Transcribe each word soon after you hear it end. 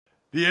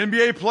The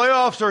NBA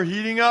playoffs are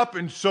heating up,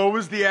 and so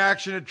is the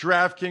action at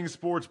DraftKings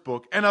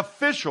Sportsbook, an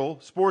official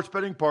sports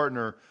betting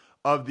partner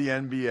of the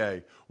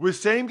NBA. With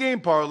same-game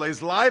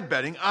parlays, live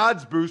betting,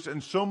 odds boosts,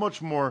 and so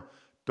much more,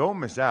 don't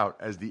miss out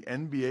as the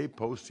NBA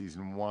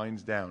postseason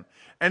winds down.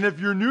 And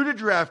if you're new to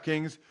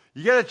DraftKings,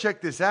 you got to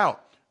check this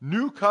out.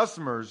 New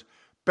customers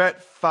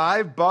bet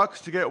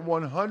 $5 to get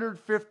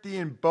 $150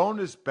 in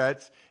bonus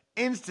bets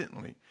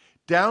instantly.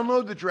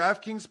 Download the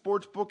DraftKings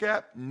Sportsbook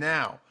app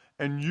now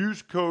and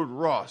use code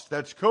Ross.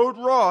 That's code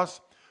Ross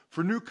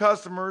for new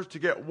customers to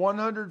get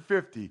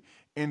 $150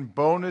 in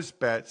bonus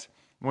bets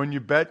when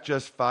you bet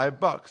just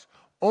 $5.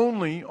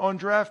 Only on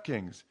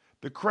DraftKings.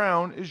 The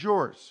crown is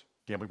yours.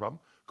 Gambling problem?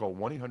 Call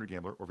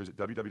 1-800-GAMBLER or visit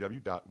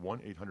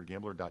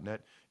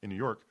www.1800gambler.net. In New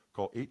York,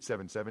 call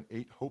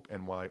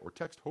 877-8-HOPE-NY or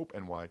text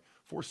HOPE-NY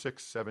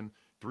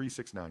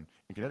 467-369.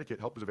 In Connecticut,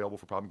 help is available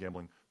for problem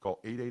gambling. Call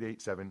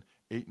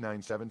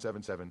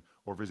 888-7-897-7777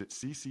 or visit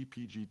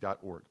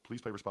ccpg.org. Please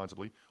play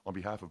responsibly on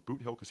behalf of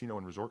Boot Hill Casino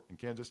and Resort in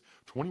Kansas.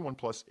 21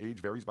 plus, age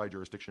varies by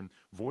jurisdiction.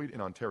 Void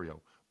in Ontario.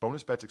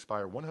 Bonus bets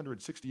expire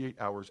 168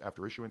 hours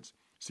after issuance.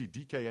 See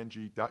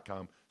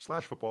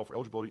dkng.com/football for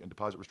eligibility and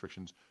deposit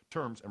restrictions,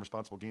 terms, and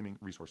responsible gaming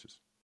resources.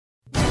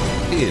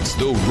 It's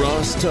the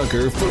Ross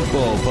Tucker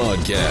Football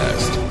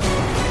Podcast.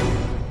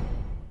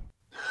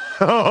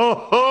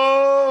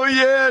 Oh,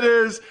 yeah, it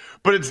is.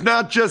 But it's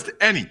not just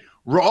any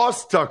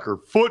Ross Tucker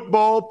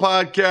Football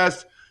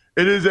Podcast.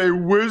 It is a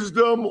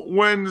Wisdom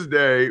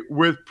Wednesday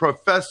with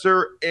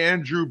Professor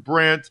Andrew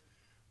Brandt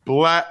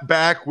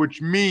back,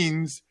 which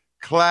means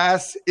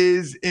class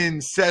is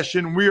in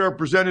session. We are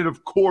presented,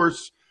 of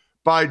course,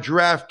 by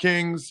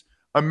DraftKings,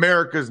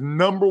 America's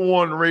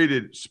 #1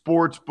 rated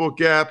sportsbook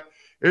app.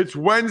 It's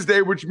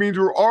Wednesday, which means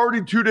we're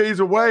already 2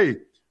 days away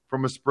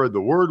from a Spread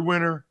the Word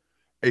winner,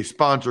 a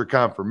sponsor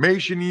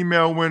confirmation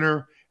email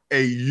winner,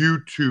 a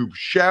YouTube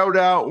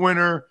shout-out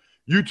winner,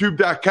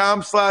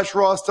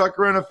 youtube.com/Ross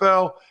Tucker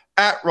NFL,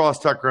 at Ross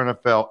Tucker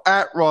NFL,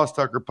 at Ross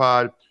Tucker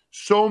Pod.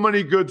 So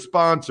many good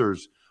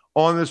sponsors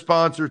on the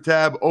sponsor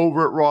tab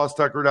over at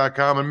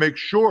rosstucker.com. And make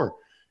sure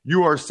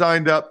you are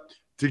signed up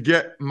to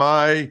get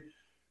my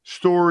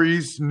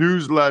stories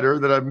newsletter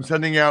that I'm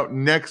sending out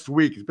next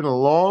week. It's been a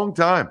long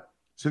time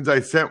since I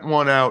sent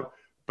one out,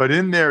 but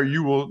in there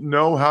you will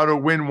know how to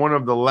win one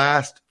of the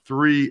last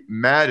 3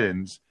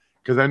 Maddens,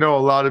 because I know a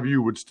lot of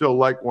you would still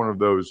like one of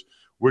those,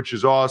 which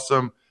is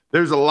awesome.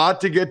 There's a lot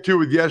to get to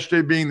with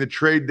yesterday being the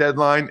trade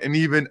deadline and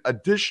even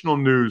additional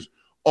news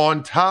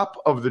on top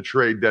of the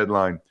trade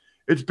deadline.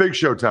 It's Big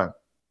Show time.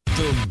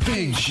 The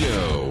Big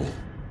Show.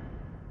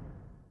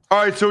 All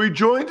right, so he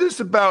joins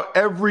us about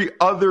every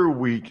other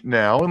week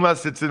now,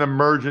 unless it's an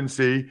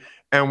emergency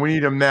and we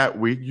need him that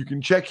week. You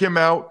can check him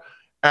out,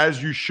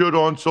 as you should,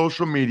 on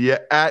social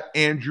media, at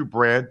Andrew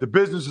Brandt. The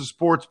Business of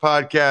Sports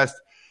podcast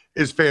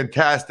is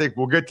fantastic.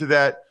 We'll get to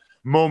that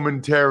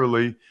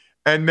momentarily.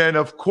 And then,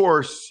 of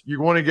course,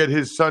 you want to get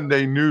his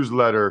Sunday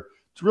newsletter.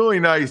 It's really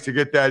nice to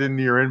get that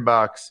into your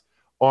inbox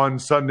on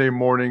Sunday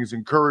mornings.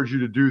 Encourage you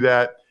to do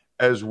that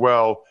as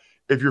well.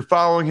 If you're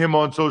following him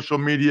on social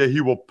media,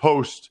 he will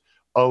post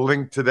a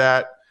link to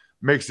that.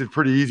 Makes it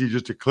pretty easy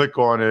just to click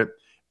on it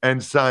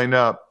and sign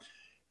up.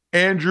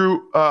 Andrew,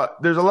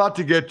 there's a lot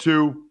to get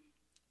to.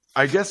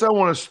 I guess I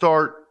want to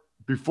start,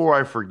 before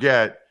I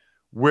forget,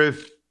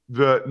 with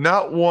the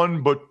not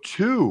one but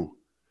 2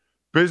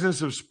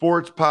 Business of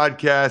Sports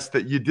podcasts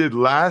that you did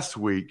last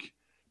week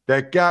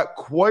that got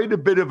quite a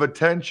bit of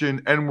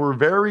attention and were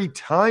very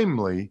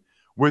timely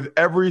with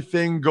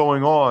everything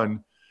going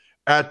on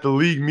at the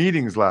league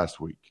meetings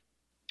last week.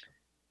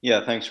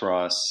 Yeah, thanks,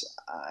 Ross.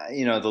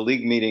 The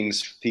league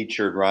meetings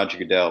featured Roger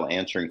Goodell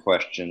answering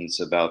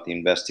questions about the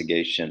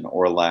investigation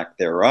or lack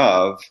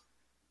thereof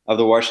of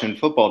the Washington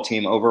football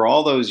team over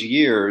all those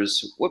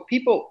years. What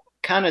people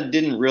kind of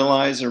didn't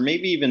realize, or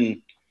maybe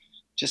even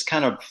just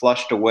kind of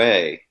flushed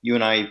away, you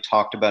and I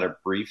talked about it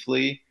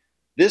briefly.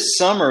 This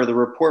summer, the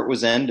report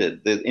was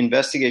ended. The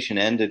investigation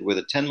ended with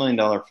a $10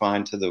 million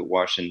fine to the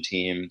Washington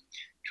team,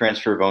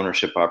 transfer of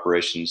ownership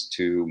operations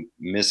to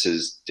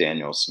Mrs.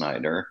 Daniel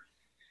Snyder.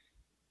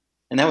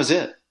 And that was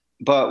it.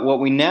 But what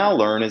we now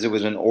learn is it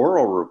was an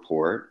oral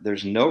report.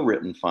 There's no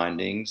written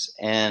findings.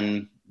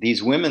 And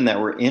these women that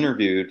were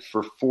interviewed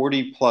for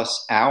 40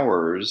 plus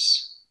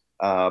hours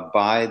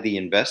by the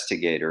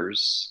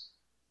investigators,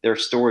 their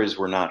stories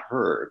were not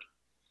heard.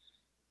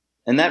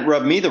 And that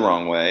rubbed me the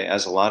wrong way,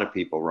 as a lot of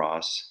people,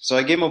 Ross. So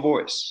I gave them a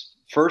voice.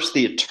 First,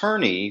 the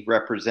attorney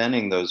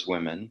representing those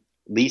women,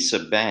 Lisa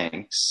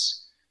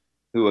Banks,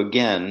 who,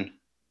 again,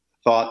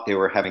 thought they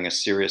were having a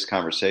serious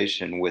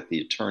conversation with the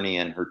attorney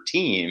and her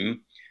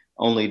team,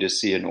 only to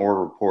see an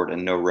oral report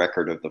and no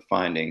record of the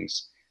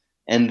findings.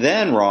 And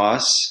then,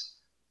 Ross,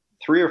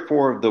 3 or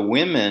 4 of the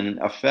women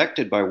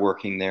affected by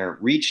working there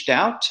reached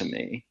out to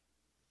me,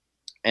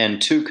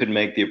 and 2 could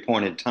make the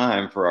appointed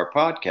time for our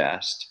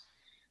podcast.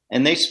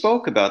 And they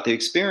spoke about the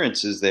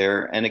experiences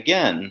there. And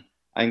again,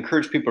 I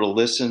encourage people to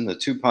listen. The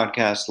 2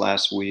 podcasts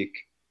last week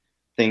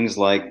things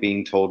like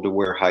being told to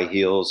wear high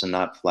heels and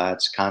not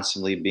flats,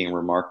 constantly being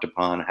remarked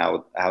upon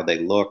how they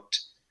looked,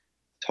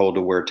 told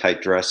to wear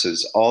tight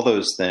dresses, all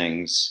those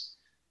things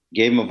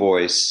gave them a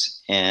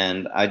voice.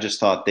 And I just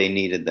thought they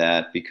needed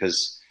that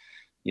because,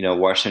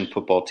 Washington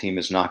football team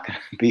is not going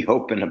to be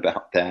open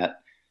about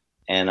that.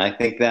 And I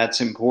think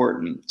that's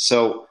important.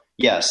 So,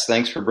 yes,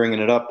 thanks for bringing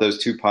it up.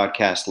 Those two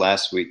podcasts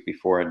last week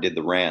before I did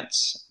the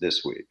rants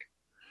this week.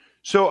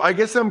 So I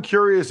guess I'm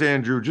curious,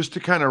 Andrew, just to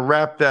kind of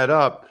wrap that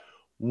up,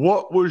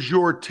 what was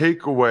your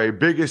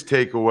biggest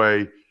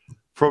takeaway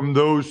from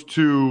those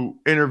two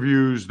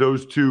interviews,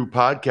 those two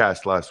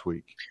podcasts last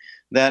week?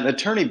 That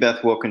attorney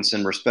Beth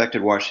Wilkinson,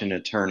 respected Washington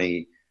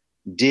attorney,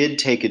 did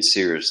take it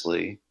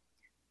seriously,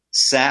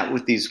 sat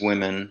with these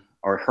women,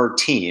 or her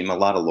team, a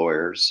lot of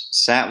lawyers,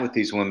 sat with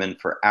these women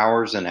for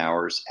hours and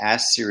hours,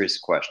 asked serious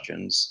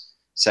questions,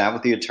 sat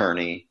with the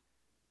attorney.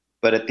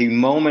 But at the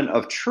moment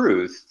of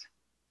truth,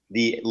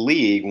 the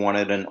league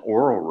wanted an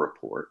oral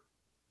report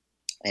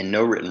and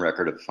no written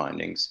record of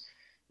findings.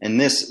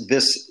 And this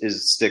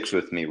sticks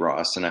with me,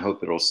 Ross, and I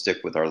hope it'll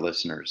stick with our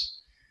listeners.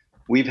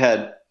 We've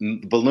had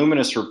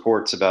voluminous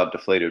reports about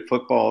deflated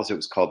footballs. It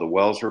was called the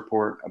Wells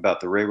Report.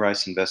 About the Ray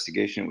Rice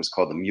investigation, it was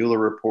called the Mueller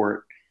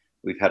Report.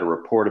 We've had a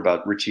report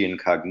about Richie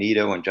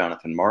Incognito and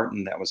Jonathan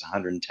Martin. That was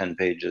 110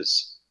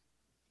 pages,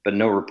 but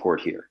no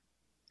report here.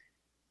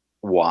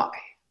 Why?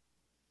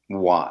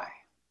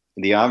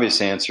 The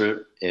obvious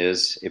answer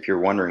is, if you're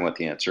wondering what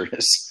the answer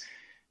is,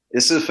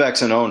 this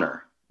affects an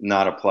owner,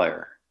 not a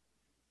player.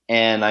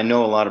 And I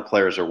know a lot of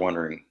players are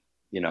wondering,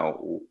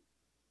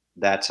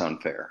 that's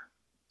unfair.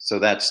 So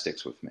that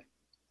sticks with me.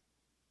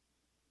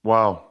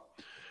 Wow.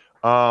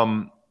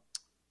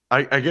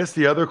 I guess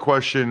the other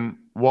question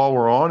while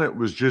we're on it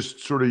was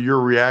just sort of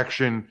your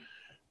reaction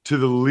to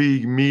the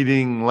league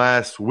meeting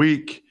last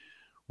week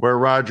where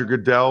Roger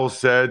Goodell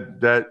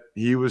said that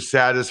he was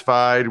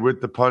satisfied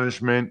with the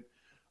punishment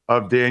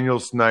of Daniel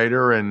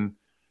Snyder, and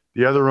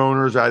the other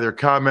owners either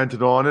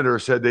commented on it or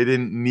said they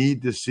didn't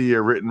need to see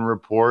a written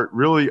report,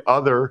 really,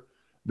 other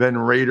than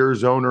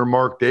Raiders owner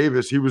Mark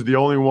Davis. He was the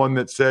only one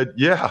that said,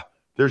 yeah,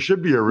 there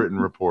should be a written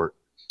report.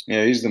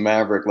 Yeah, he's the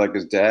maverick like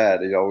his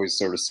dad. He's always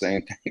sort of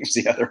saying things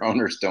the other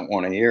owners don't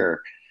want to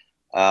hear.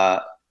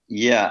 I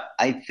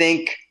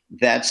think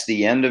that's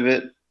the end of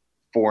it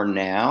for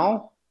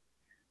now.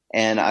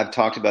 And I've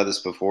talked about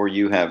this before.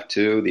 You have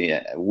too.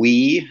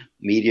 We,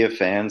 media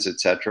fans,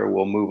 etc.,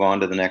 will move on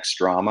to the next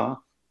drama.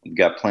 We've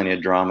got plenty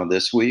of drama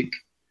this week.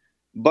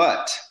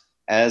 But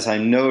as I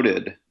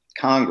noted,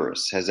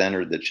 Congress has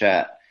entered the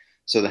chat.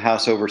 So the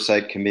House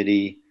Oversight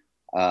Committee,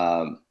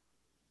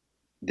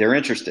 they're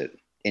interested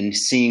in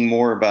seeing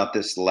more about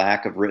this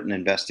lack of written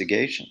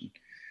investigation.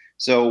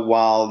 So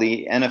while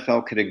the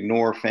NFL could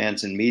ignore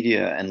fans and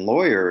media and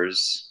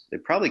lawyers, they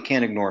probably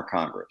can't ignore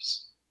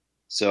Congress.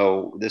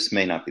 So this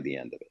may not be the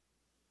end of it.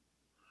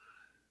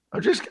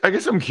 I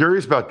guess I'm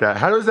curious about that.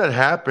 How does that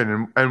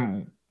happen?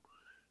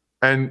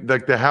 And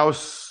like the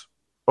House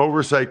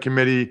Oversight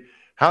Committee,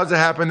 how does it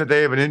happen that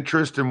they have an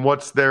interest in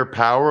what's their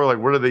power? Like,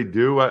 what do they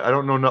do? I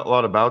don't know a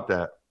lot about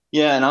that.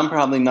 Yeah, and I'm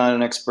probably not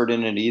an expert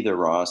in it either,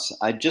 Ross.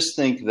 I just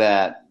think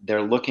that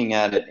they're looking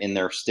at it in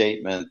their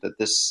statement that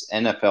this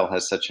NFL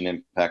has such an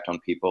impact on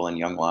people and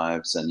young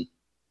lives, and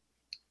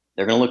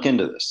they're going to look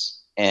into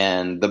this.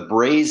 And the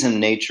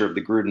brazen nature of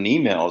the Gruden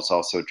emails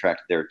also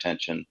attracted their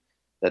attention,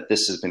 that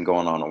this has been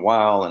going on a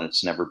while and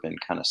it's never been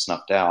kind of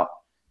snuffed out.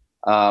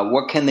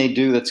 What can they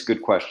do? That's a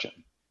good question.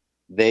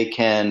 They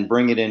can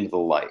bring it into the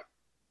light.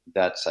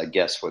 That's, I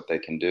guess, what they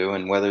can do.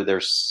 And whether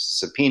there's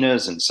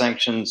subpoenas and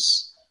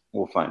sanctions,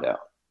 we'll find out.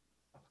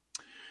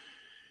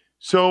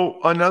 So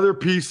another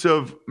piece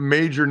of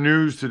major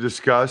news to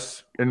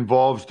discuss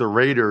involves the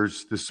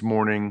Raiders this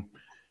morning,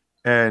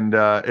 and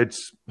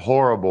it's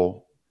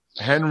horrible.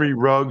 Henry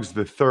Ruggs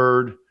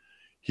III,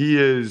 he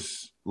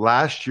is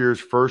last year's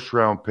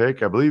first-round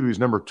pick. I believe he was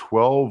number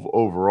 12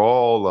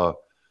 overall, a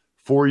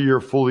 4-year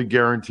fully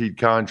guaranteed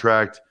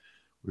contract.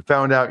 We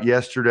found out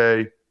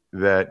yesterday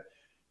that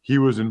he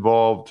was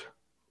involved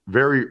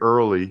very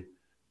early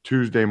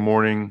Tuesday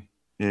morning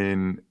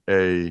in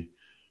a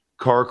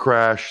car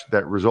crash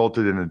that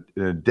resulted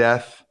in a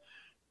death.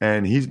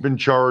 And he's been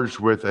charged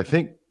with, I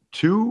think,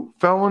 2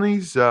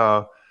 felonies,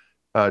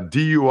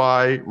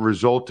 DUI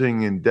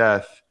resulting in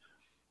death,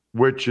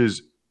 which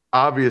is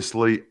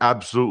obviously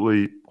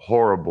absolutely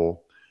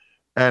horrible.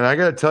 And I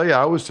got to tell you,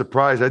 I was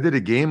surprised. I did a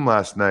game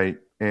last night,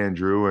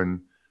 Andrew,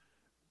 and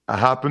I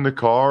hop in the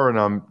car and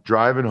I'm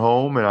driving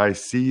home and I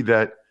see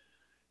that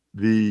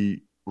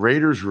the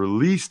Raiders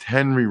released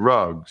Henry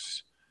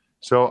Ruggs.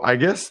 So I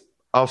guess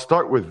I'll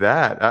start with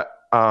that.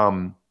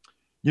 I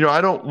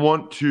don't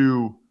want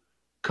to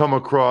come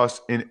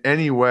across in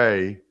any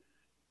way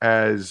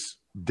as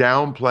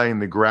downplaying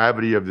the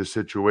gravity of the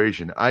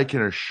situation. I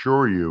can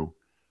assure you,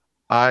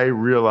 I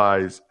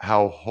realize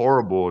how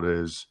horrible it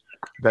is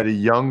that a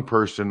young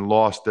person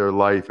lost their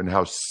life and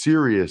how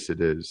serious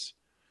it is.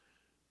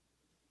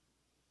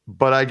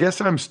 But I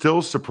guess I'm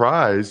still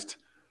surprised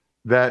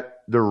that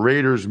the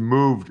Raiders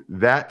moved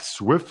that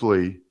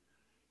swiftly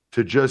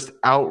to just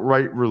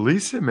outright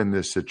release him in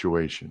this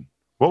situation.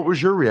 What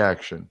was your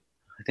reaction?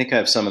 I think I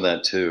have some of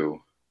that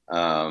too.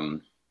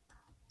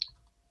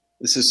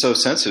 This is so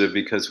sensitive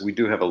because we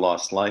do have a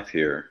lost life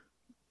here.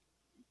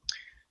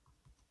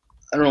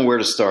 I don't know where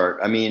to start.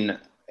 I mean,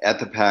 at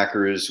the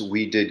Packers,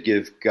 we did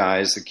give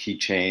guys a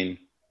keychain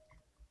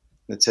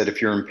that said,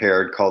 if you're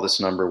impaired, call this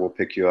number, we'll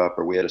pick you up.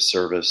 Or we had a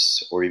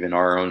service, or even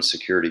our own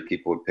security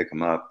people would pick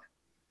them up.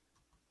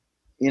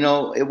 You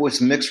know, it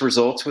was mixed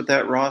results with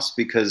that, Ross,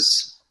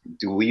 because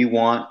do we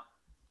want,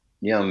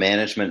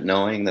 management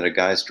knowing that a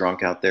guy's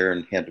drunk out there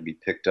and had to be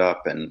picked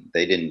up, and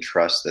they didn't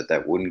trust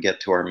that wouldn't get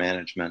to our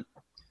management?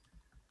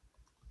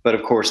 But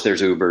of course,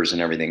 there's Ubers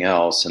and everything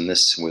else, and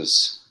this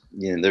was,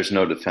 there's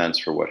no defense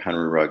for what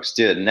Henry Ruggs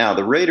did. Now,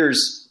 the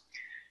Raiders,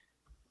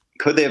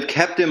 could they have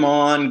kept him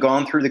on,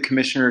 gone through the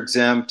commissioner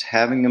exempt,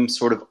 having him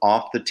sort of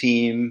off the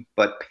team,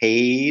 but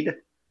paid?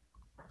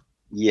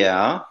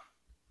 Yeah,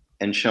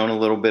 and shown a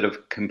little bit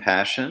of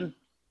compassion.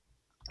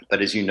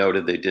 But as you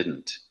noted, they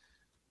didn't.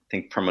 I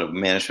think from a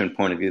management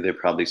point of view, they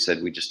probably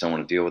said, we just don't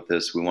want to deal with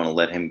this. We want to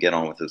let him get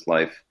on with his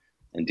life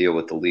and deal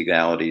with the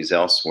legalities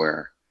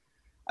elsewhere.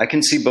 I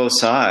can see both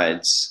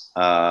sides.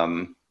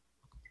 And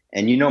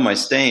my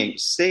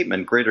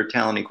statement, greater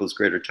talent equals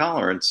greater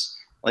tolerance.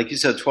 Like you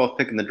said, 12th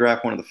pick in the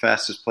draft, one of the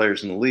fastest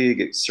players in the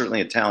league. It's certainly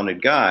a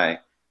talented guy.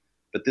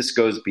 But this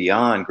goes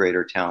beyond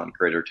greater talent,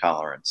 greater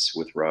tolerance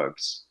with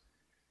Ruggs.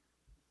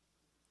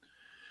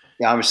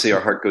 Yeah, obviously, our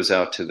heart goes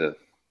out to the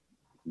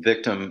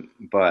victim,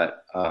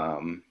 but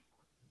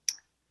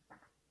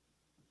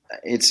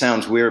it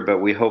sounds weird, but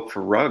we hope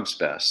for Ruggs'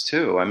 best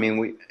too. I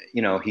mean,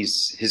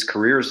 his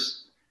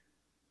career's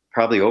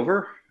probably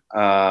over,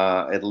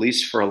 at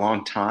least for a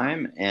long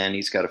time, and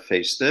he's got to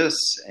face this.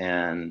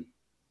 And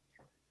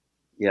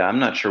yeah, I'm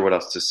not sure what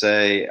else to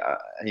say.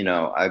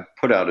 I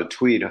put out a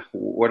tweet.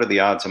 What are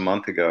the odds a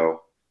month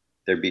ago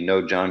there'd be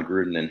no John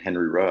Gruden and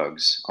Henry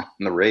Ruggs on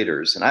the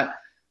Raiders? And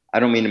I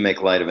don't mean to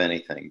make light of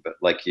anything, but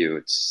like you,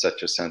 it's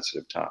such a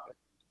sensitive topic.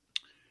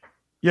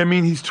 Yeah, I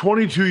mean, he's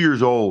 22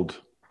 years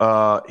old.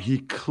 He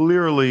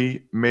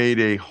clearly made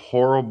a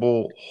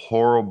horrible,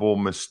 horrible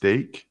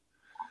mistake.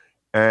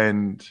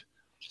 And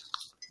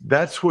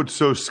that's what's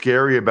so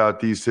scary about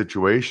these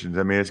situations.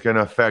 I mean, it's going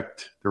to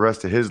affect the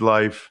rest of his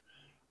life.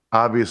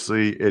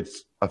 Obviously,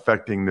 it's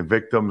affecting the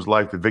victim's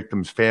life, the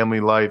victim's family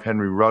life,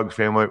 Henry Ruggs'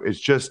 family life.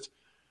 It's just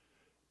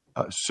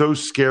so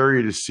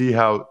scary to see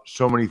how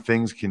so many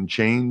things can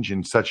change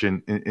in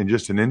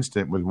just an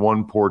instant with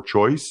one poor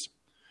choice.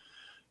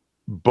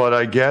 But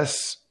I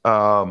guess,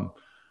 as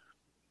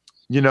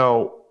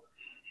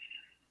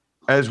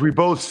we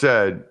both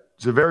said,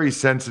 it's a very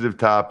sensitive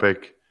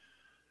topic.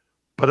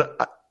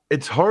 But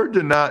it's hard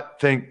to not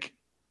think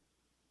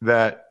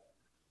that,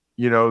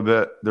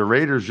 the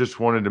Raiders just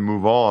wanted to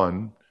move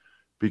on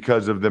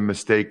because of the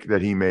mistake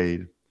that he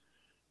made.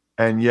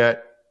 And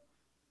yet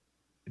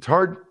it's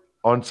hard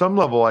on some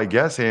level, I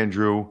guess,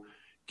 Andrew,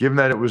 given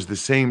that it was the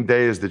same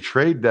day as the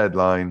trade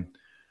deadline,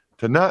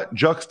 to not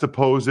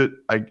juxtapose it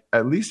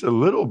at least a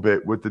little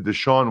bit with the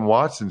Deshaun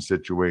Watson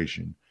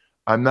situation.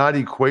 I'm not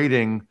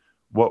equating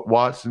what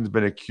Watson's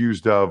been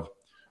accused of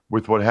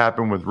with what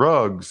happened with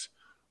Ruggs,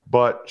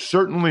 but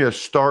certainly a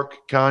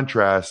stark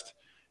contrast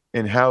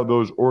in how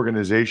those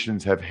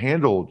organizations have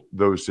handled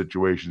those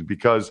situations,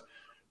 because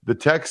the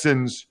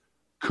Texans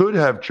could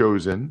have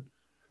chosen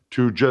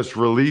to just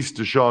release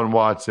Deshaun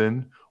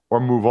Watson or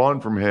move on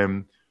from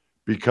him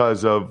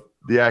because of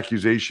the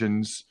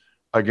accusations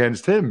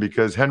against him,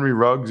 because Henry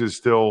Ruggs is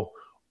still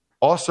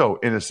also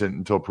innocent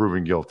until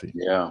proven guilty.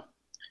 Yeah.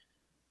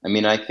 I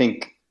mean, I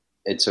think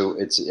it's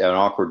an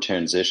awkward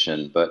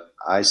transition, but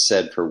I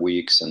said for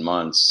weeks and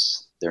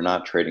months, they're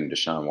not trading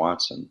Deshaun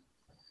Watson.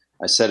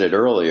 I said it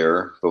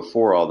earlier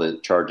before all the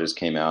charges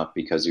came out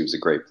because he was a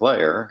great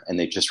player and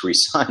they just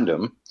re-signed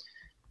him.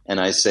 And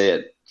I say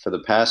it for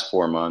the past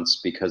 4 months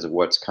because of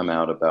what's come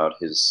out about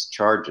his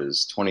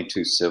charges,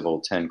 22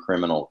 civil, 10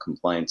 criminal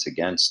complaints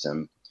against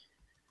him.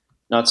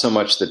 Not so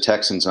much the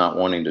Texans not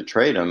wanting to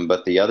trade him,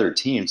 but the other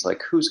teams,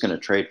 like, who's going to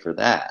trade for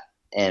that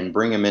and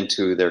bring him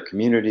into their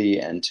community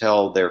and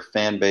tell their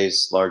fan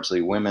base,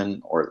 largely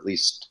women, or at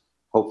least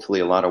hopefully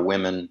a lot of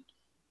women,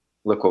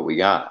 look what we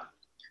got.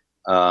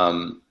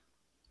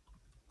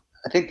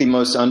 I think the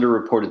most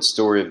underreported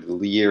story of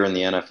the year in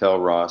the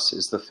NFL, Ross,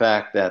 is the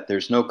fact that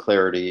there's no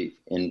clarity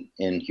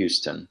in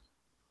Houston.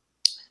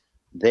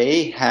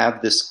 They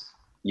have this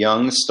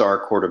young star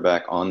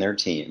quarterback on their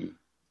team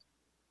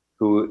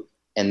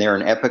and they're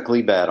an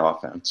epically bad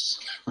offense,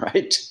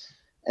 right?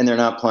 And they're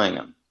not playing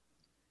him.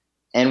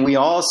 And we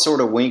all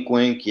sort of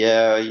wink,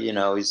 yeah,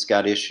 he's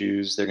got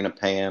issues. They're going to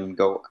pay him.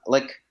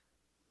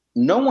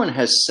 No one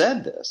has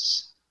said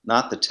this.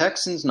 Not the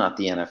Texans, not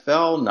the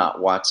NFL, not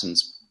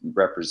Watson's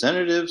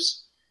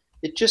representatives.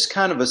 It just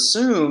kind of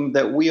assumed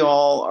that we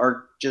all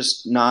are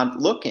just not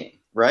looking,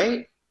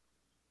 right?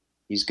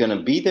 He's going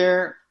to be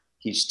there.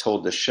 He's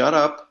told to shut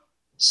up,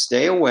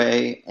 stay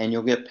away, and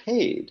you'll get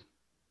paid.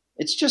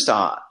 It's just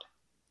odd.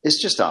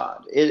 It's just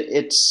odd.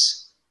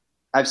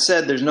 I've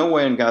said there's no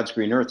way on God's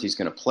green earth he's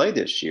going to play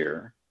this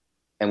year.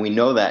 and we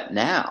know that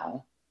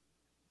now.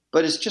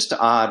 But it's just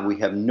odd. We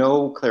have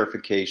no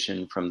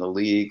clarification from the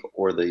league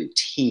or the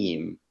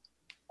team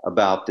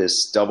about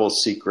this double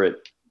secret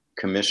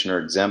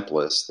commissioner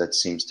exemplis that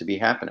seems to be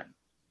happening.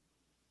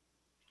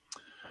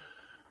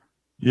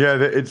 Yeah,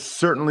 it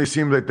certainly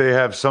seems like they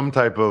have some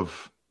type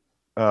of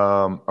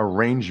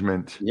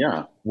arrangement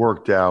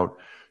worked out.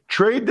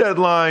 Trade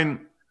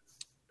deadline,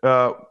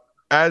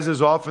 as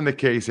is often the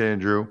case,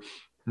 Andrew,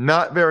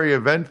 not very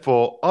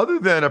eventful, other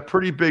than a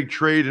pretty big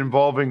trade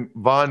involving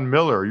Von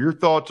Miller. Your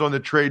thoughts on the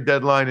trade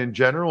deadline in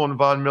general and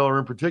Von Miller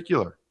in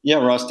particular?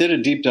 Yeah, Ross did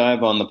a deep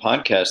dive on the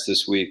podcast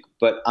this week,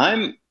 but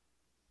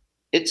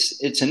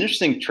it's an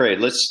interesting trade.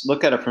 Let's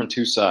look at it from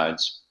two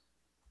sides.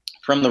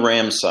 From the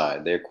Rams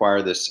side, they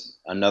acquire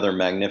another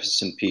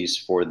magnificent piece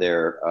for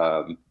their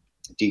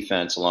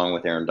defense, along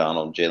with Aaron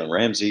Donald and Jalen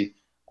Ramsey.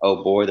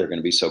 Oh boy, they're going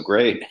to be so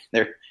great.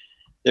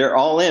 They're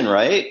all in,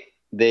 right?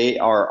 They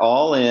are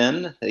all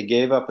in. They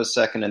gave up a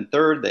second and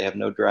third. They have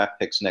no draft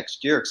picks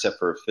next year except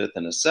for a fifth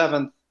and a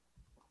seventh.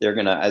 They're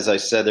going to, as I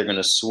said, they're going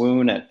to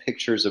swoon at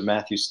pictures of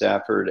Matthew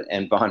Stafford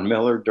and Von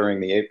Miller during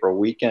the April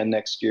weekend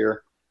next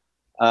year.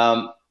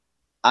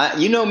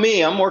 You know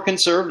me, I'm more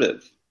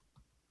conservative.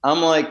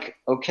 I'm like,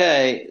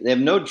 okay, they have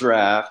no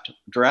draft.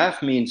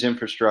 Draft means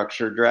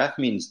infrastructure. Draft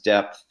means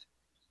depth.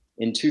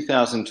 In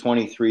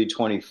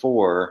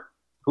 2023-24,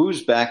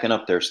 who's backing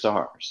up their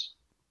stars?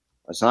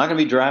 It's not going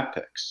to be draft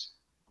picks.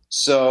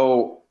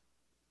 So,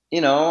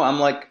 I'm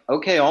like,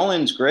 okay, all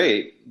in's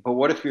great, but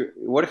what if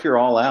you're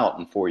all out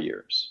in 4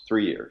 years,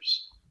 3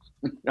 years?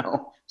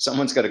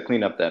 Someone's got to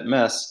clean up that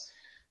mess.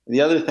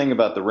 The other thing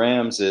about the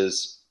Rams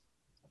is,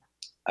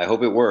 I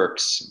hope it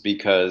works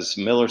because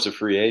Miller's a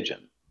free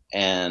agent,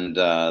 and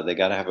they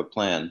got to have a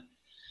plan.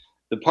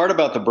 The part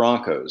about the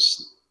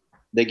Broncos,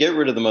 they get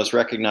rid of the most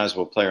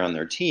recognizable player on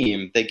their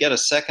team. They get a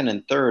second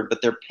and third,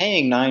 but they're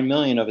paying $9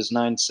 million of his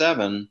 $9.7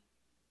 million.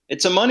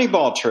 It's a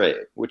Moneyball trade,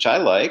 which I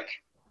like.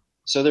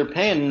 So they're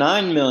paying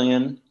 $9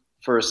 million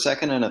for a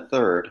second and a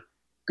third.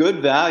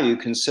 Good value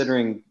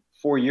considering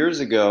 4 years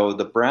ago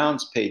the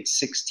Browns paid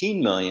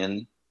 $16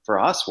 million for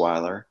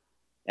Osweiler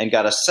and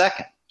got a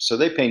second. So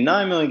they pay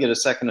 $9 million, get a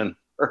second and a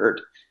third.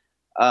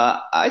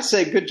 I'd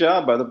say good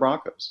job by the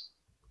Broncos.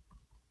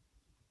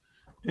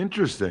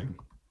 Interesting,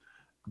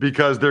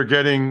 because they're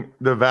getting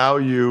they're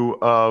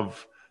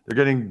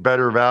getting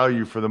better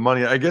value for the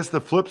money. I guess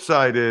the flip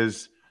side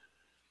is,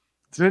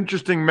 it's an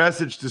interesting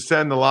message to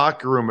send the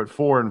locker room at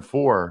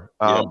 4-4.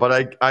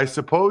 But I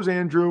suppose,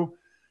 Andrew,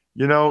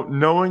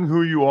 knowing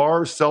who you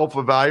are,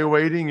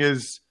 self-evaluating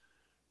is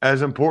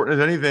as important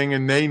as anything,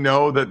 and they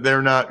know that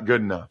they're not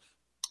good enough.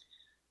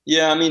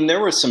 Yeah, I mean,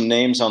 there were some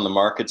names on the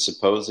market,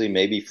 supposedly,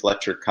 maybe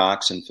Fletcher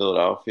Cox in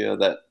Philadelphia,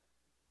 that,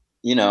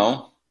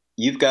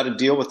 you've got to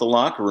deal with the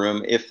locker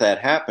room if that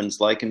happens,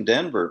 like in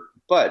Denver.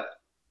 But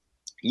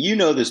you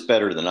know this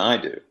better than I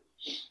do.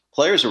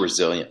 Players are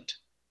resilient,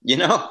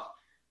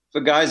 If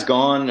a guy's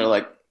gone, they're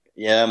like,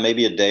 yeah,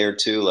 maybe a day or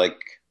two, like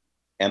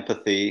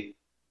empathy.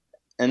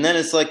 And then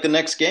it's like the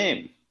next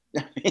game,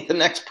 the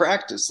next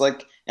practice,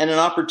 and an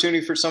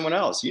opportunity for someone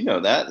else. You know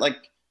that. Like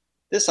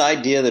this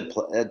idea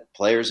that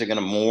players are going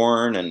to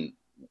mourn and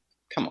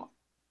come on.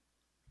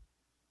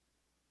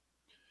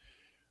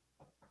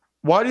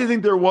 Why do you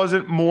think there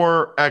wasn't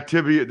more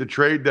activity at the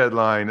trade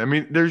deadline? I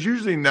mean, there's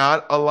usually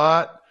not a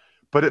lot,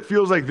 but it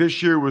feels like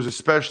this year was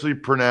especially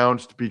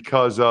pronounced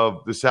because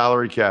of the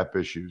salary cap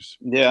issues.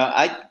 Yeah,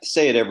 I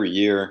say it every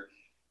year.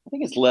 I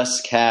think it's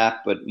less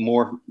cap, but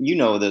more,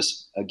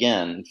 this,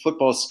 again,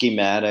 football's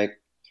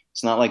schematic.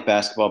 It's not like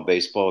basketball,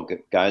 baseball.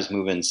 Guys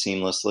move in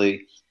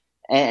seamlessly.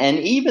 And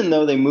even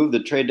though they moved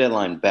the trade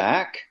deadline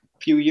back a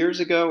few years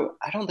ago,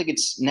 I don't think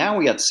now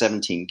we got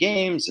 17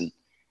 games, and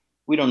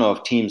we don't know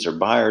if teams are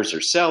buyers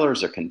or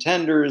sellers or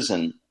contenders.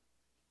 And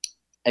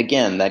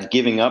again, that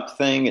giving up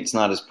thing, it's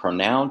not as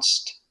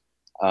pronounced.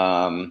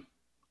 And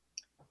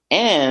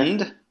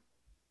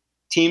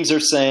teams are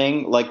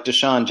saying, like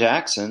Deshaun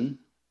Jackson,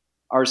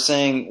 are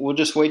saying, we'll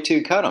just wait till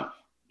you cut him,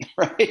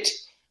 right?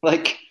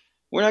 Like,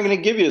 we're not going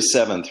to give you a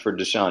seventh for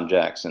Deshaun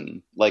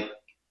Jackson. Like,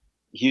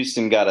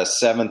 Houston got a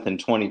seventh in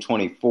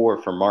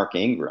 2024 for Mark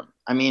Ingram.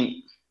 I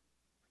mean,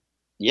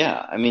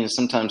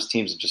 sometimes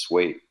teams just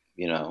wait,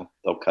 they'll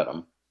cut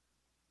him.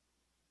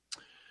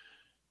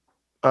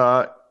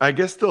 I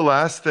guess the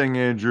last thing,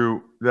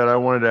 Andrew, that I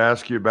wanted to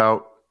ask you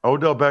about,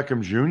 Odell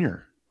Beckham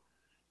Jr.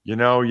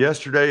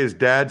 Yesterday his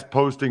dad's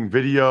posting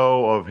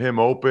video of him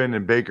open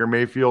and Baker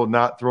Mayfield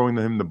not throwing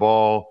him the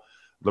ball.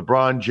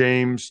 LeBron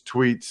James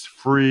tweets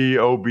free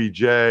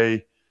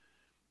OBJ,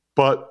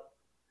 but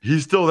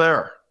he's still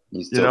there.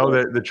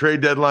 The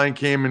trade deadline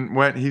came and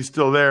went. He's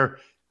still there.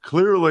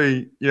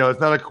 Clearly, it's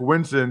not a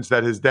coincidence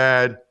that his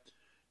dad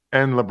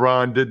and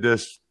LeBron did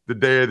this the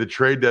day of the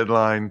trade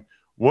deadline.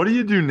 What do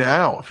you do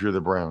now if you're the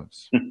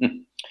Browns?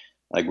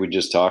 Like we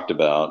just talked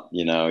about,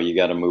 you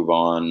got to move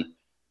on.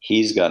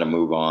 He's got to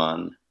move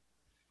on.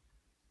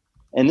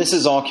 And this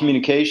is all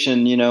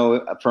communication,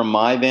 from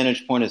my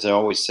vantage point, as I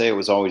always say, it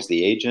was always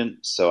the agent.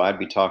 So I'd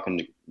be talking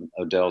to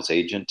Odell's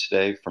agent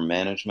today from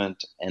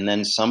management. And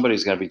then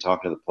somebody's got to be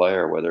talking to the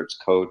player, whether it's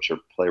coach or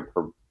player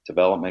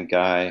development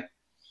guy.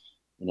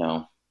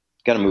 Got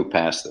to move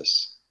past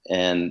this.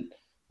 And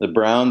the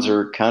Browns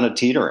are kind of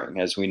teetering,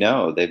 as we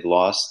know. They've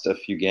lost a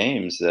few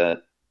games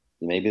that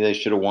maybe they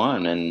should have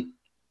won. And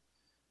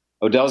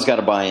Odell's got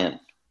to buy in.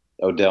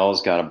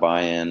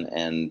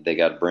 And they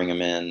got to bring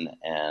him in.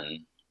 And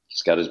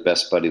he's got his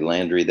best buddy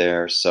Landry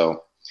there.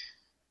 So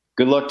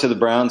good luck to the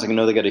Browns. I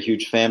know they got a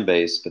huge fan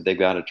base, but they've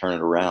got to turn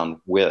it around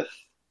with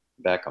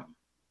Beckham.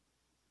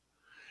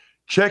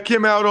 Check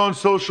him out on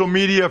social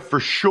media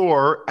for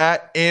sure,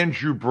 at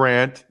Andrew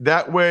Brandt.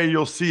 That way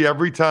you'll see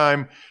every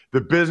time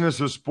the Business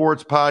of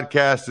Sports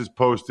podcast is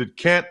posted.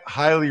 Can't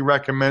highly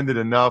recommend it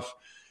enough.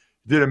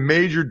 Did a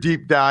major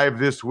deep dive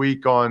this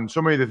week on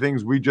so many of the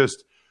things we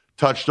just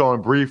touched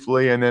on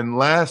briefly. And then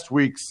last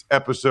week's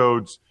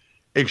episodes,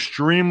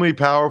 extremely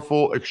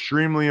powerful,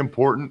 extremely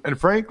important. And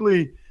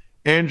frankly,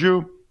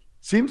 Andrew,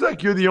 seems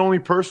like you're the only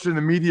person in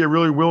the media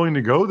really willing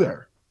to go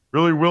there,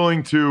 really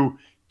willing to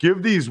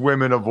give these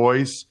women a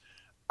voice.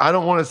 I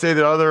don't want to say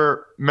that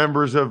other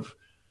members of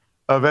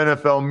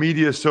NFL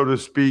media, so to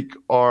speak,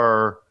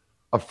 are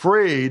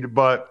afraid,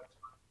 but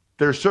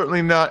they're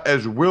certainly not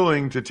as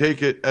willing to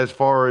take it as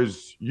far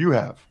as you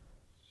have.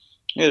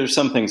 Yeah, there's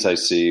some things I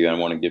see. I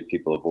want to give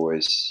people a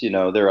voice.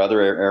 There are other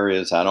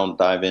areas I don't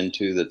dive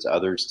into that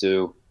others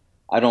do.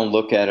 I don't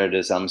look at it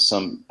as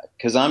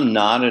because I'm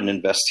not an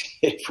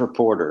investigative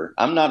reporter.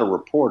 I'm not a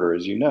reporter,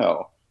 as you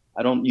know.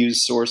 I don't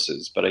use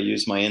sources, but I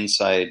use my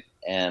insight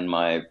and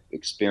my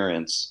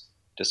experience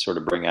to sort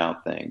of bring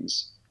out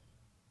things.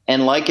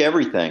 And like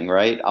everything,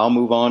 right, I'll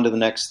move on to the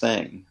next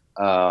thing.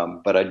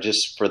 But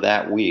for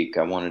that week,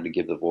 I wanted to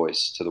give the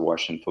voice to the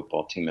Washington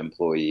football team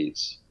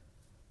employees.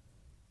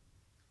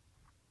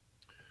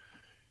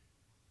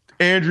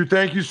 Andrew,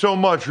 thank you so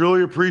much.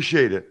 Really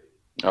appreciate it.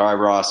 All right,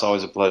 Ross,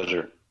 always a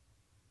pleasure.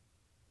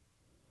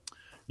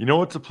 You know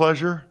what's a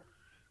pleasure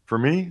for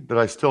me? That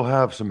I still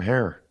have some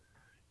hair.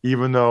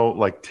 Even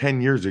though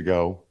 10 years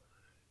ago,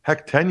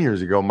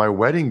 my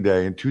wedding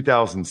day in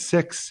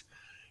 2006,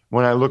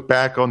 when I look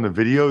back on the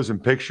videos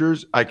and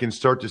pictures, I can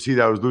start to see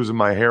that I was losing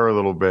my hair a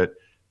little bit.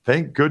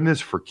 Thank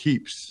goodness for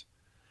Keeps.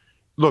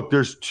 Look,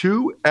 there's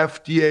 2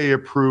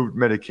 FDA-approved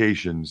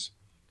medications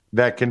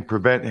that can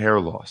prevent hair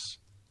loss.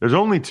 There's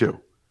only 2.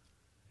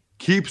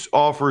 Keeps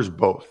offers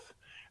both.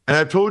 And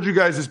I've told you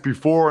guys this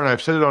before, and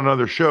I've said it on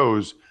other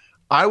shows.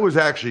 I was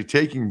actually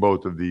taking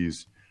both of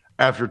these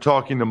after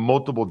talking to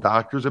multiple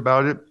doctors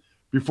about it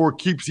before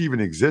Keeps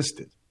even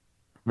existed.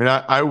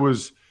 I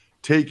was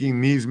taking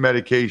these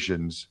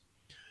medications.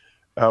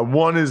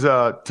 One is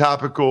a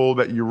topical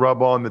that you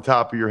rub on the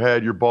top of your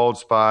head, your bald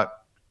spot.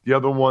 The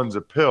other one's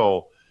a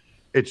pill.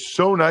 It's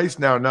so nice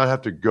now not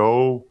have to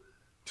go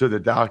to the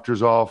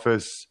doctor's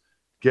office,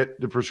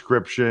 get the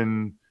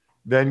prescription,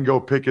 then go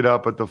pick it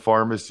up at the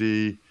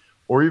pharmacy,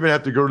 or even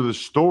have to go to the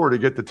store to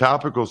get the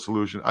topical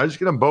solution. I just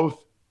get them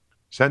both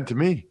sent to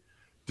me.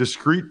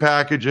 Discreet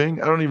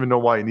packaging. I don't even know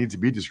why it needs to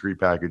be discreet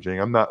packaging.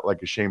 I'm not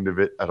ashamed of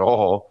it at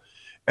all.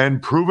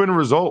 And proven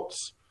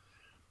results.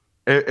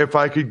 If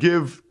I could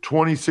give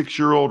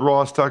 26-year-old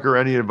Ross Tucker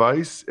any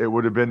advice, it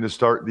would have been to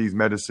start these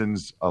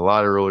medicines a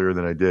lot earlier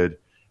than I did.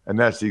 And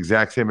that's the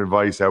exact same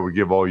advice I would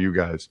give all you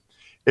guys.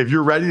 If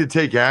you're ready to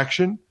take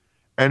action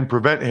and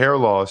prevent hair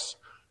loss,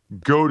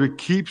 go to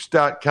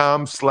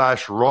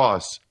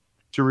keeps.com/Ross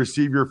to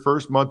receive your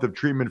first month of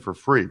treatment for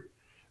free.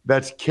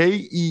 That's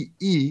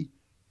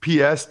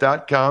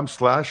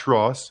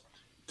KEEPS.com/Ross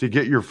to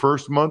get your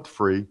first month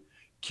free.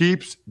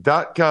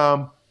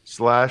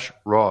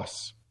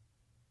 Keeps.com/Ross.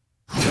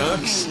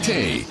 Tuck's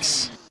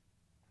Takes.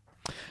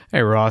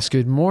 Hey, Ross,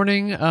 good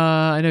morning.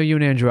 I know you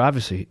and Andrew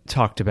obviously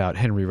talked about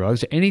Henry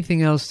Ruggs.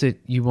 Anything else that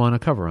you want to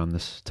cover on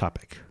this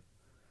topic?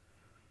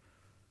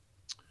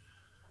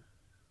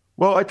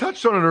 Well, I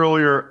touched on it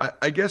earlier.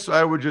 I guess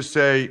I would just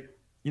say,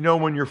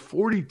 when you're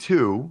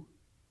 42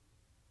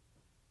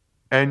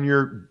 and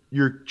your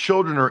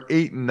children are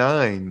 8 and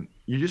 9,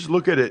 you just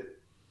look at it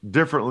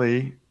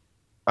differently,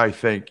 I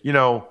think.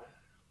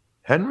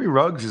 Henry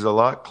Ruggs is a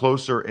lot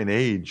closer in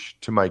age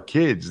to my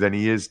kids than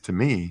he is to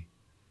me.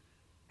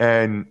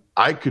 And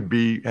I could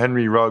be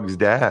Henry Ruggs'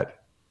 dad.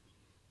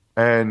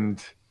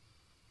 And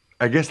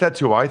I guess that's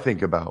who I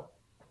think about.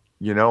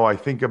 I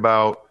think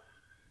about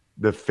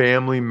the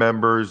family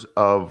members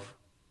of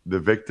the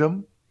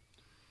victim.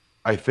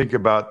 I think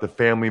about the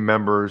family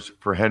members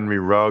for Henry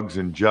Ruggs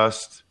and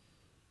just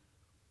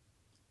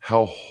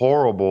how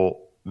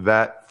horrible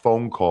that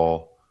phone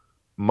call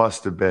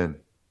must have been.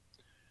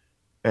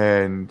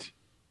 And,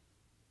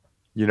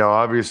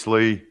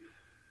 obviously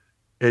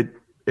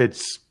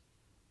it's,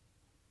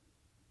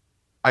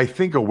 I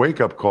think, a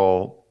wake-up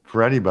call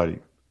for anybody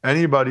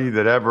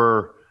that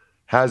ever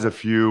has a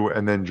few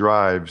and then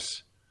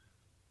drives.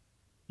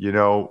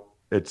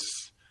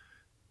 It's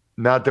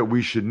not that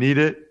we should need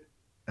it.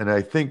 And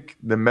I think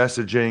the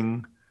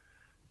messaging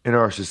in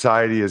our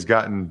society has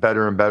gotten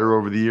better and better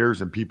over the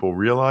years and people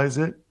realize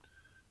it.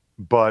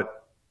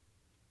 But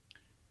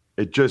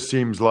it just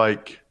seems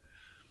like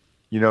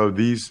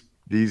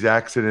these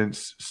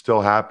accidents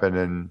still happen,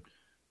 and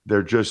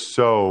they're just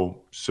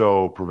so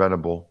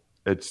preventable.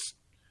 It's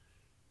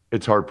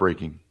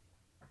heartbreaking.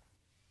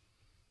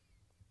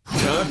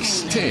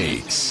 Tux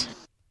Takes.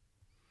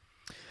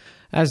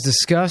 As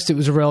discussed, it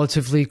was a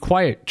relatively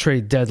quiet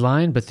trade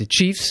deadline, but the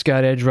Chiefs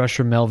got edge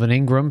rusher Melvin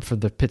Ingram for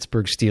the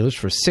Pittsburgh Steelers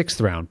for a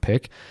 6th-round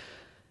pick.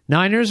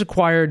 Niners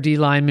acquired D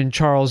lineman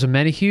Charles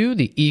Omenihu.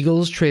 The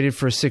Eagles traded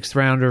for a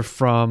 6th-rounder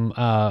for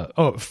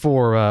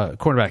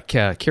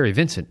cornerback Kerry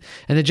Vincent.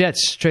 And the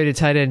Jets traded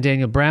tight end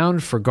Daniel Brown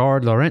for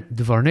guard Laurent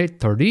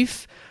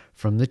Duvernay-Tardif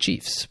from the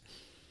Chiefs.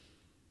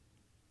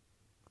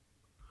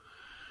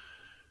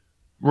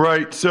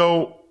 Right.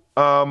 So,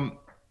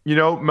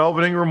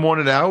 Melvin Ingram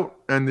wanted out,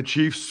 and the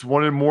Chiefs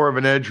wanted more of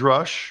an edge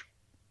rush.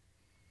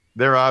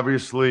 They're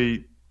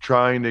obviously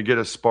trying to get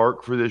a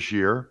spark for this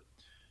year.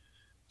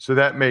 So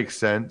that makes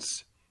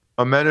sense.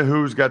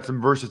 Omenihu's got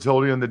some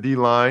versatility on the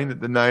D-line that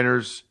the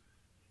Niners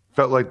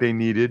felt like they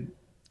needed.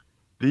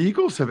 The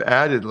Eagles have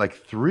added like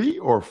 3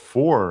 or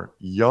 4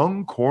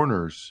 young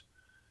corners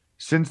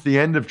since the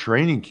end of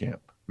training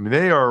camp. I mean,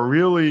 they are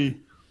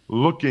really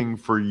looking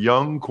for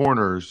young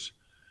corners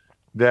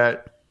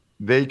that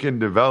they can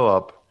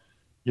develop,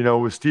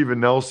 with Steven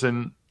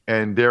Nelson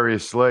and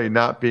Darius Slay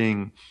not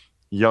being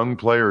young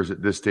players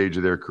at this stage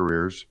of their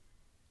careers.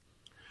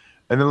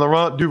 And then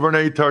Laurent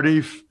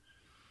Duvernay-Tardif,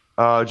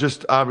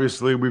 just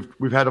obviously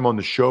we've had him on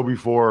the show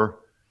before,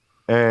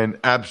 and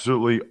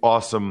absolutely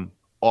awesome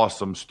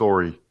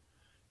story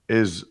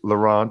is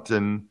Laurent.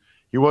 And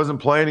he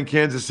wasn't playing in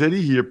Kansas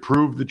City. He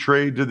approved the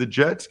trade to the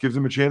Jets, gives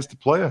him a chance to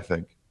play, I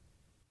think.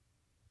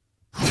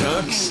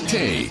 Tux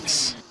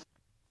Takes.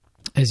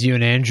 As you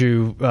and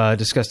Andrew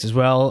discussed as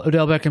well,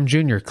 Odell Beckham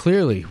Jr.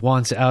 clearly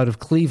wants out of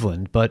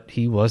Cleveland, but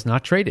he was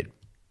not traded.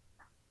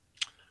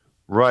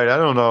 Right. I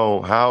don't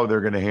know how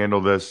they're going to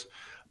handle this.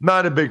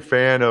 Not a big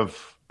fan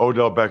of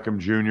Odell Beckham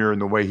Jr. and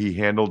the way he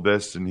handled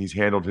this, and he's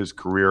handled his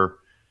career.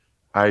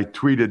 I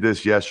tweeted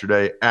this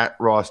yesterday at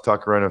Ross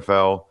Tucker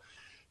NFL.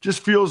 Just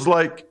feels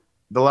like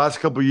the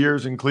last couple of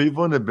years in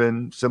Cleveland have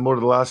been similar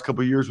to the last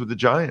couple of years with the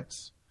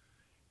Giants.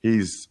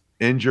 He's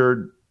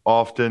injured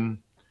often.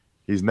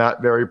 He's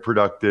not very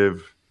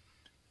productive.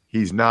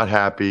 He's not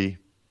happy.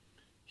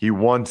 He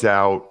wants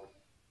out.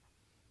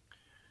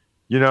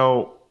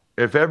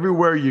 If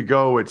everywhere you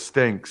go it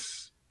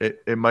stinks,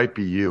 it might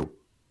be you,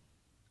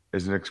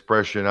 is an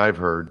expression I've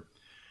heard.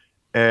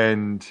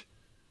 And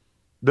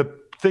the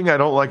thing I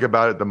don't like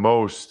about it the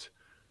most,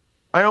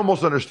 I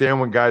almost understand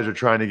when guys are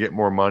trying to get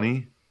more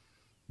money,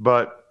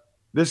 but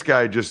this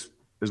guy just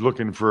is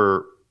looking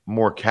for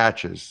more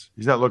catches.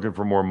 He's not looking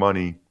for more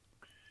money.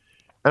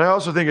 And I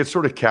also think it's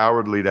sort of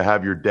cowardly to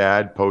have your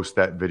dad post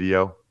that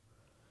video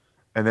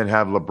and then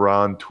have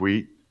LeBron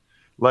tweet.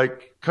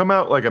 Like, come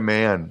out like a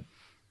man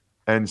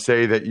and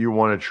say that you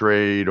want to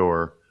trade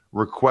or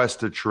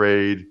request a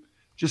trade.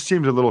 Just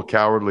seems a little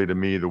cowardly to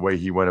me the way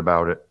he went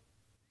about it.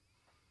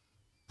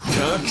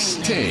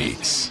 Tux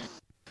Takes.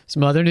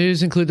 Some other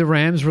news include the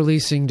Rams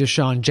releasing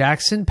Deshaun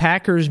Jackson,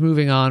 Packers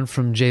moving on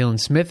from Jalen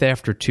Smith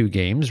after 2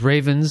 games,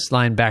 Ravens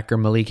linebacker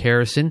Malik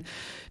Harrison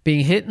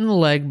being hit in the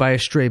leg by a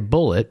stray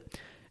bullet,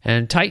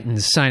 and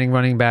Titans signing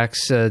running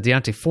backs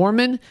Deontay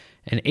Foreman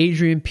and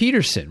Adrian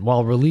Peterson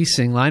while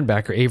releasing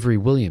linebacker Avery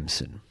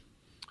Williamson.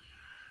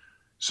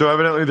 So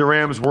evidently the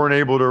Rams weren't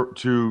able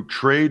to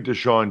trade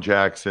Deshaun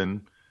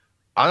Jackson.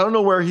 I don't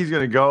know where he's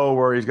going to go,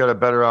 where he's got a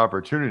better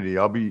opportunity.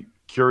 I'll be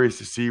curious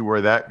to see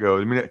where that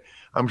goes. I mean,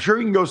 I'm sure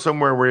he can go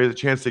somewhere where he has a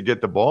chance to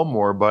get the ball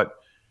more, but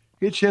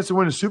he had a chance to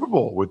win a Super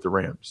Bowl with the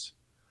Rams.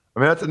 I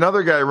mean, that's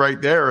another guy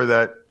right there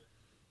that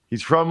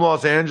he's from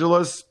Los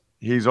Angeles.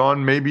 He's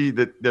on maybe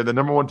they're the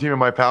number 1 team in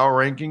my power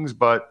rankings,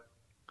 but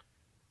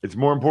it's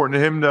more important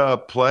to him to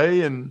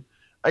play. And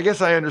I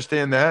guess I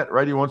understand that,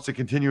 right? He wants to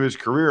continue his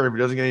career. If he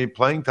doesn't get any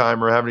playing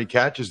time or have any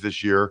catches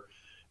this year,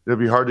 it'll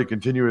be hard to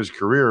continue his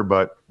career.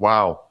 But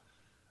wow,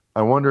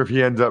 I wonder if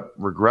he ends up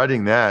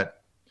regretting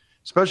that,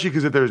 especially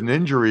because if there's an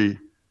injury,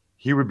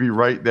 he would be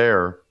right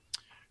there.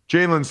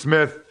 Jalen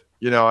Smith,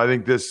 I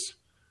think this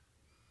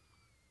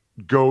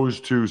goes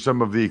to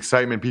some of the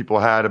excitement people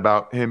had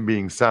about him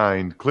being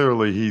signed.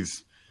 Clearly,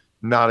 he's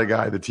not a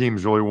guy the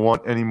teams really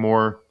want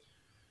anymore.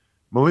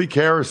 Malik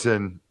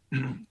Harrison,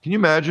 can you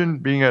imagine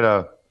being at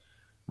a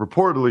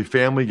reportedly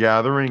family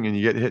gathering and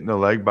you get hit in the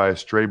leg by a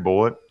stray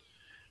bullet?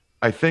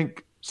 I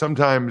think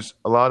sometimes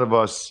a lot of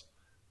us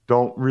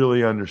don't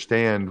really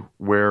understand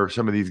where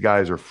some of these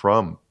guys are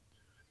from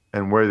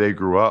and where they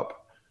grew up.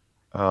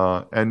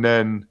 And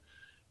then,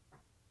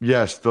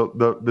 yes,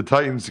 the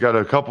Titans got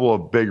a couple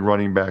of big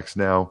running backs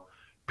now,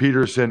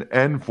 Peterson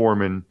and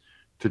Foreman,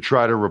 to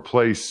try to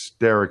replace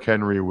Derrick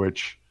Henry,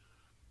 which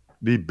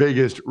the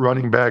biggest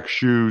running back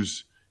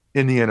shoes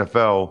in the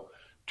NFL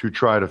to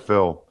try to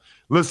fill.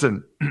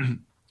 Listen,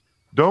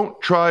 don't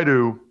try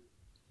to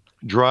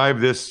drive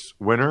this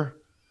winter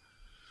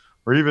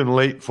or even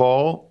late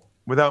fall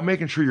without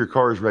making sure your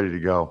car is ready to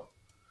go.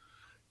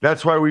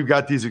 That's why we've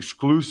got these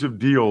exclusive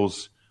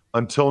deals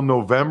until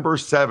November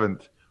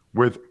 7th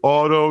with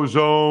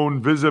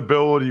AutoZone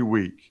Visibility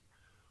Week.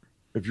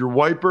 If your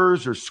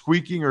wipers are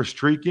squeaking or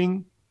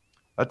streaking,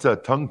 that's a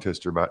tongue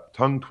twister,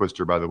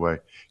 by the way.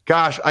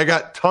 Gosh, I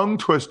got tongue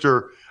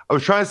twister. I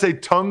was trying to say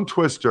tongue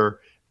twister,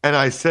 and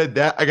I said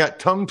that. I got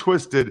tongue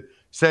twisted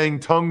saying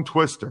tongue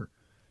twister.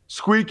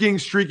 Squeaking,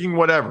 streaking,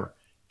 whatever.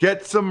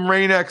 Get some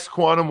Rain-X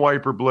Quantum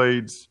wiper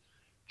blades.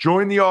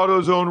 Join the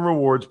AutoZone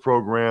Rewards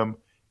program.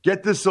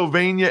 Get the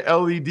Sylvania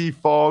LED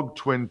Fog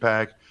Twin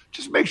Pack.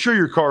 Just make sure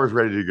your car is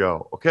ready to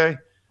go, okay?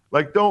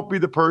 Like, don't be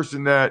the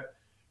person that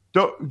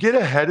don't get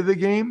ahead of the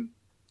game.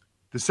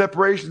 The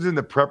separation's in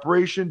the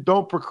preparation.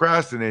 Don't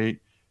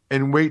procrastinate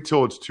and wait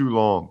till it's too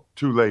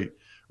late.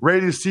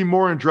 Ready to see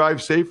more and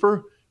drive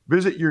safer?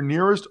 Visit your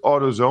nearest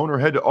AutoZone or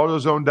head to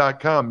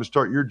AutoZone.com to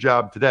start your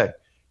job today.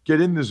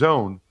 Get in the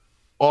zone.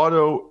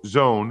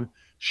 AutoZone.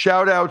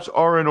 Shout-outs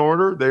are in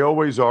order. They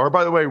always are.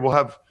 By the way, we'll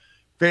have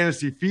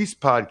Fantasy Feast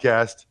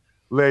podcast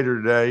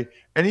later today.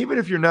 And even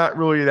if you're not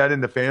really that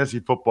into fantasy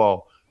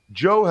football,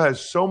 Joe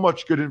has so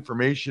much good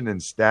information and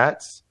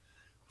stats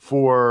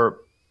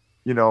for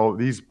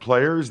these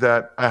players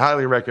that I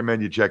highly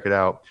recommend you check it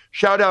out.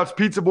 Shout-outs,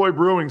 Pizza Boy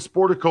Brewing,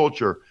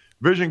 Sporticulture,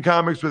 Vision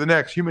Comics with an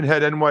X,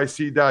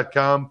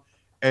 HumanHeadNYC.com,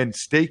 and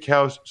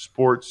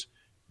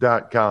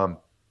SteakhouseSports.com.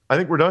 I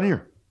think we're done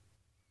here.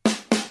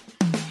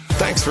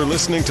 Thanks for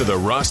listening to the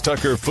Ross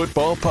Tucker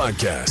Football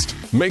Podcast.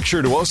 Make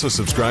sure to also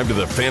subscribe to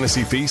the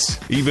Fantasy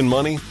Feast, Even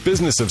Money,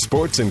 Business of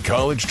Sports, and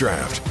College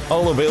Draft.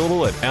 All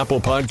available at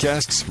Apple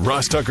Podcasts,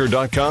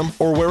 RossTucker.com,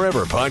 or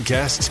wherever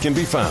podcasts can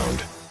be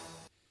found.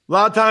 A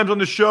lot of times on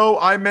the show,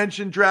 I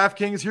mentioned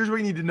DraftKings. Here's what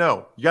you need to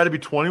know. You got to be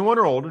 21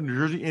 or older, New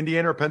Jersey,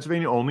 Indiana, or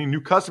Pennsylvania only. New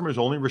customers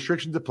only.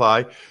 Restrictions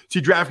apply. See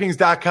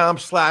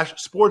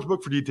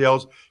DraftKings.com/sportsbook for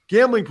details.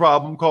 Gambling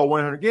problem, call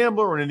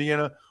 1-800-GAMBLER, or in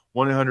Indiana,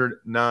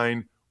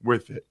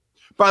 1-800-9-WITH-IT.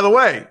 By the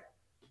way,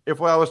 if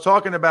what I was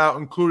talking about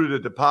included a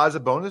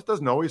deposit bonus,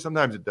 doesn't always,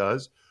 sometimes it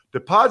does.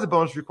 Deposit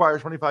bonus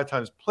requires 25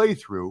 times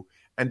playthrough,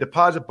 and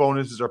deposit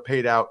bonuses are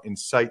paid out in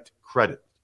site credit.